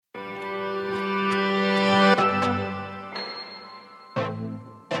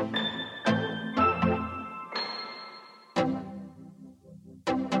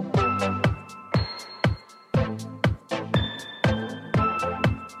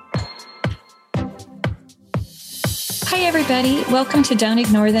Hi, everybody. Welcome to Don't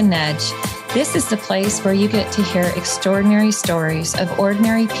Ignore the Nudge. This is the place where you get to hear extraordinary stories of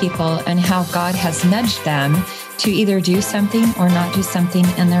ordinary people and how God has nudged them to either do something or not do something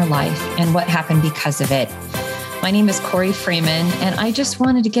in their life and what happened because of it. My name is Corey Freeman, and I just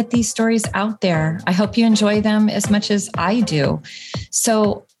wanted to get these stories out there. I hope you enjoy them as much as I do.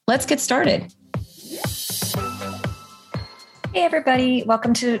 So let's get started. Hey, everybody.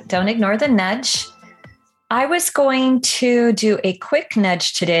 Welcome to Don't Ignore the Nudge. I was going to do a quick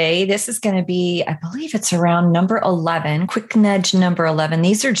nudge today. This is going to be, I believe it's around number 11, quick nudge number 11.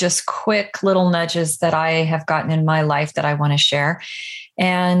 These are just quick little nudges that I have gotten in my life that I want to share.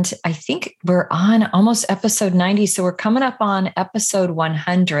 And I think we're on almost episode 90. So we're coming up on episode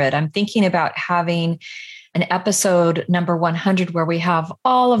 100. I'm thinking about having an episode number 100 where we have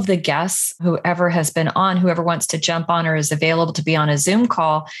all of the guests, whoever has been on, whoever wants to jump on or is available to be on a Zoom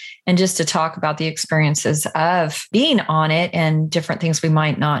call, and just to talk about the experiences of being on it and different things we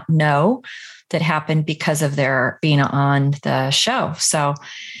might not know that happened because of their being on the show. So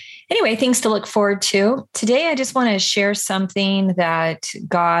anyway, things to look forward to. Today, I just want to share something that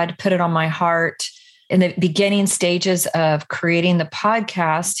God put it on my heart in the beginning stages of creating the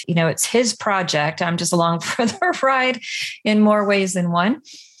podcast. You know, it's his project. I'm just along for the ride in more ways than one.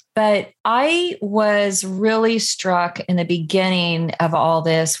 But I was really struck in the beginning of all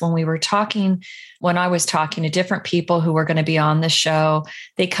this when I was talking to different people who were going to be on the show.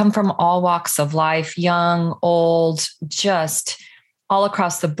 They come from all walks of life, young, old, just all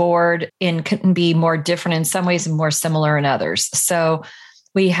across the board, and couldn't be more different in some ways and more similar in others. So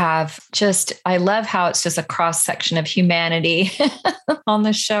we have I love how it's just a cross section of humanity on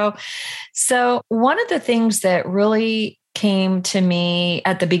the show. So one of the things that really came to me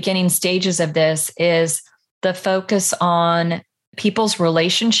at the beginning stages of this is the focus on people's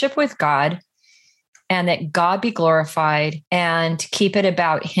relationship with God, and that God be glorified, and keep it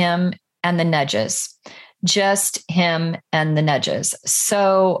about him and the nudges, just him and the nudges.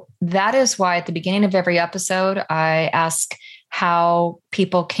 So that is why at the beginning of every episode, I ask how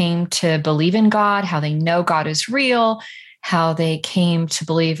people came to believe in God, how they know God is real, how they came to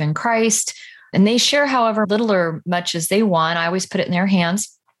believe in Christ. And they share however little or much as they want. I always put it in their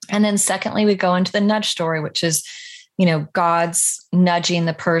hands. And then secondly, we go into the nudge story, which is, God's nudging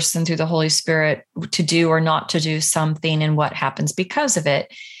the person through the Holy Spirit to do or not to do something and what happens because of it.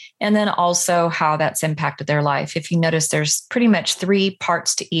 And then also how that's impacted their life. If you notice, there's pretty much 3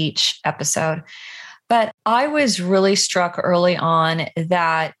 parts to each episode. But I was really struck early on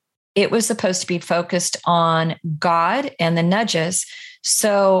that it was supposed to be focused on God and the nudges.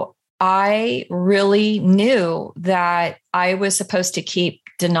 So I really knew that I was supposed to keep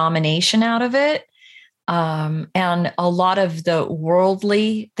denomination out of it, and a lot of the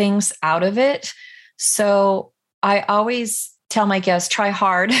worldly things out of it. So I always tell my guests, try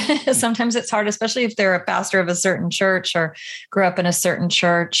hard. Sometimes it's hard, especially if they're a pastor of a certain church or grew up in a certain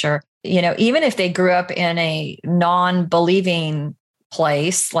church, or, even if they grew up in a non-believing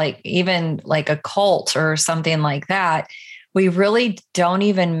place, even like a cult or something like that. We really don't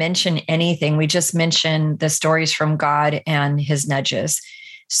even mention anything. We just mention the stories from God and his nudges.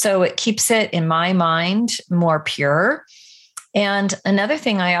 So it keeps it, in my mind, more pure. And another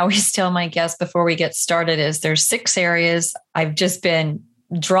thing I always tell my guests before we get started is there's 6 areas I've just been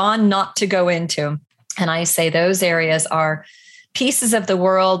drawn not to go into. And I say those areas are pieces of the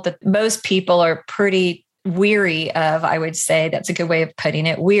world that most people are pretty weary of. I would say that's a good way of putting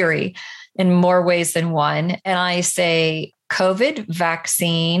it, weary in more ways than one. And I say COVID,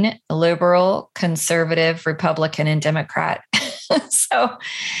 vaccine, liberal, conservative, Republican, and Democrat. So,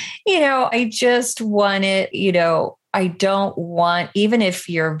 I just want it, I don't want, even if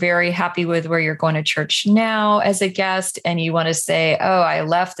you're very happy with where you're going to church now as a guest and you want to say, oh, I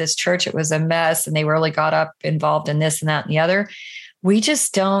left this church, it was a mess and they really got up involved in this and that and the other. We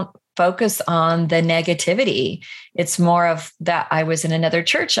just don't focus on the negativity. It's more of that I was in another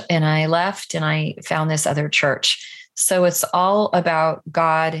church and I left and I found this other church. So it's all about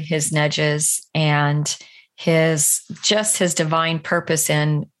God, his nudges, and his divine purpose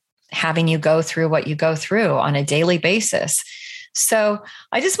in having you go through what you go through on a daily basis. So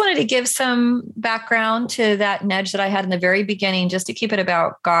I just wanted to give some background to that nudge that I had in the very beginning, just to keep it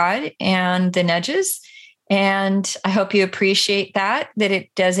about God and the nudges. And I hope you appreciate that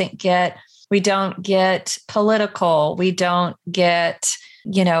we don't get political. We don't get,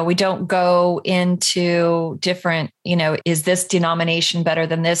 we don't go into different, is this denomination better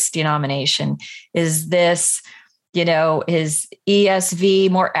than this denomination? Is this, is ESV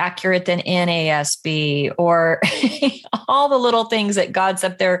more accurate than NASB, or all the little things that God's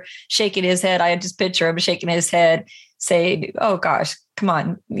up there shaking his head. I just picture him shaking his head say, oh gosh, come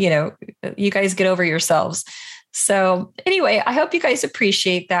on, you guys get over yourselves. So anyway, I hope you guys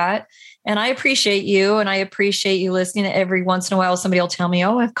appreciate that. And I appreciate you, and I appreciate you listening. Every once in a while, somebody will tell me,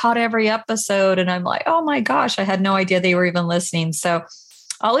 oh, I've caught every episode. And I'm like, oh my gosh, I had no idea they were even listening. So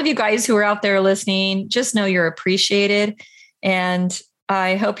all of you guys who are out there listening, just know you're appreciated. And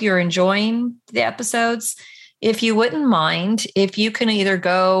I hope you're enjoying the episodes. If you wouldn't mind, if you can either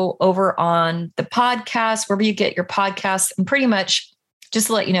go over on the podcast, wherever you get your podcasts, and pretty much just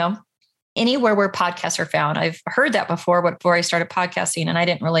to let you know, anywhere where podcasts are found. I've heard that before I started podcasting, and I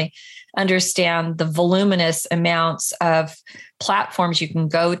didn't really understand the voluminous amounts of platforms you can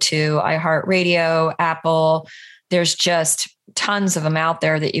go to, iHeartRadio, Apple. There's just tons of them out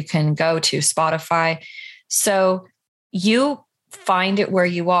there that you can go to, Spotify. So you find it where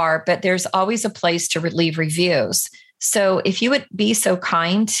you are, but there's always a place to leave reviews. So if you would be so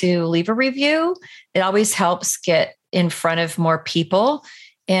kind to leave a review, it always helps get in front of more people.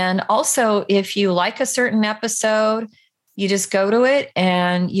 And also, if you like a certain episode, you just go to it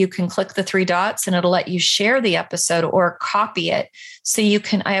and you can click the 3 dots and it'll let you share the episode or copy it. So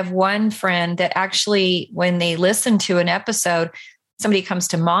I have one friend that actually, when they listen to an episode, somebody comes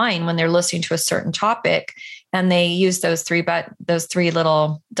to mind when they're listening to a certain topic, and they use those 3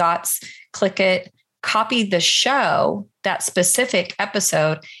 little dots, click it, copy the show, that specific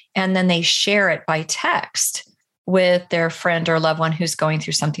episode, and then they share it by text with their friend or loved one who's going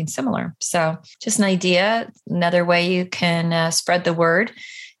through something similar. So just an idea, another way you can spread the word,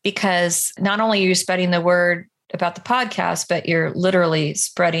 because not only are you spreading the word about the podcast, but you're literally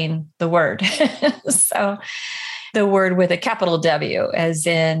spreading the word. So the word with a capital W, as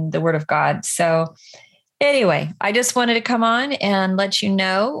in the word of God. So anyway, I just wanted to come on and let you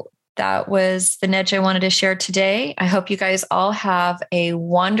know that was the nudge I wanted to share today. I hope you guys all have a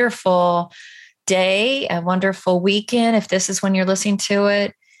wonderful day, a wonderful weekend, if this is when you're listening to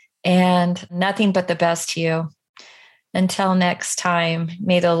it, and nothing but the best to you. Until next time,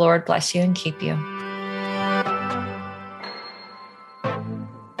 may the Lord bless you and keep you.